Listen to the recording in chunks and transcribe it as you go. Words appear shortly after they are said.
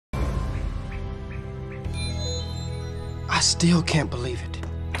still can't believe it.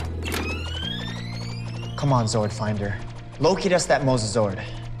 Come on, Zord Finder. Locate us that Mosasaur.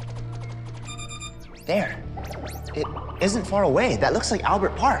 There. It isn't far away. That looks like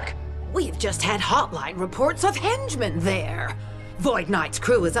Albert Park. We've just had hotline reports of henchmen there. Void Knight's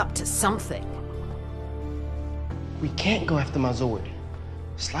crew is up to something. We can't go after my Zord.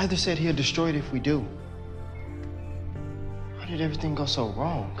 Slither said he'll destroy it if we do. How did everything go so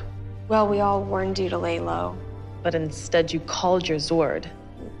wrong? Well, we all warned you to lay low. But instead you called your Zord.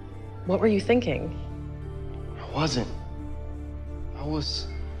 What were you thinking? I wasn't. I was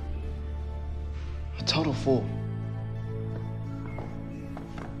a total fool.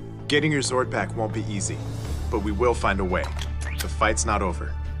 Getting your Zord back won't be easy, but we will find a way. The fight's not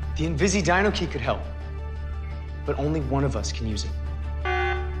over. The Invisi-Dino key could help, but only one of us can use it.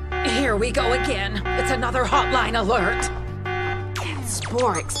 Here we go again. It's another hotline alert. That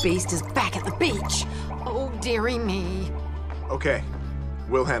Sporix beast is back at the beach. Oh, dearie me. Okay,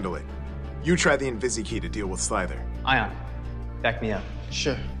 we'll handle it. You try the Invisi key to deal with Slither. Ion, back me up.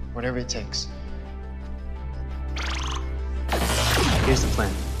 Sure, whatever it takes. Here's the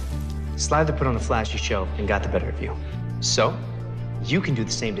plan. Slither put on a flashy show and got the better of you. So, you can do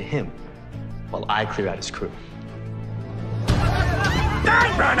the same to him, while I clear out his crew.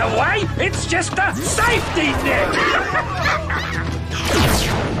 Don't run away! It's just a safety net!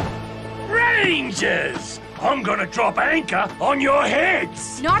 Rangers! I'm gonna drop anchor on your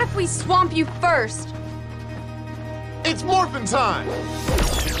heads! Not if we swamp you first. It's morphin' time!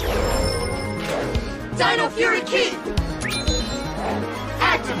 Dino Fury Key!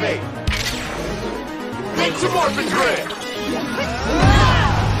 Activate! Into morphin' grid!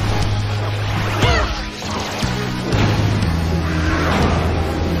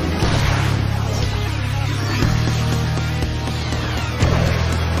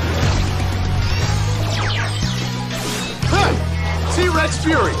 T-Rex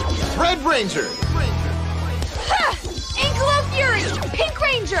Fury, Red Ranger. Inklo Fury, Pink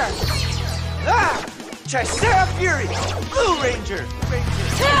Ranger. Tricera Fury, Blue Ranger.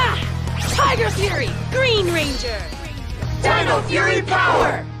 Tiger Fury, Green Ranger. Dino Fury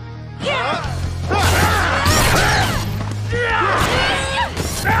Power!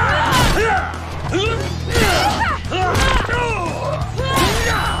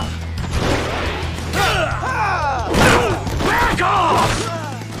 Back off!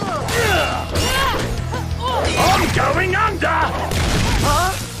 I'm going under!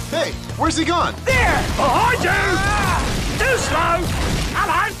 Hey, where's he gone? There! Behind you! Too slow!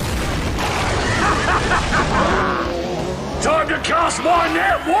 Hello! Time to cast my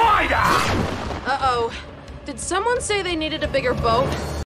net wider! Uh-oh. Did someone say they needed a bigger boat?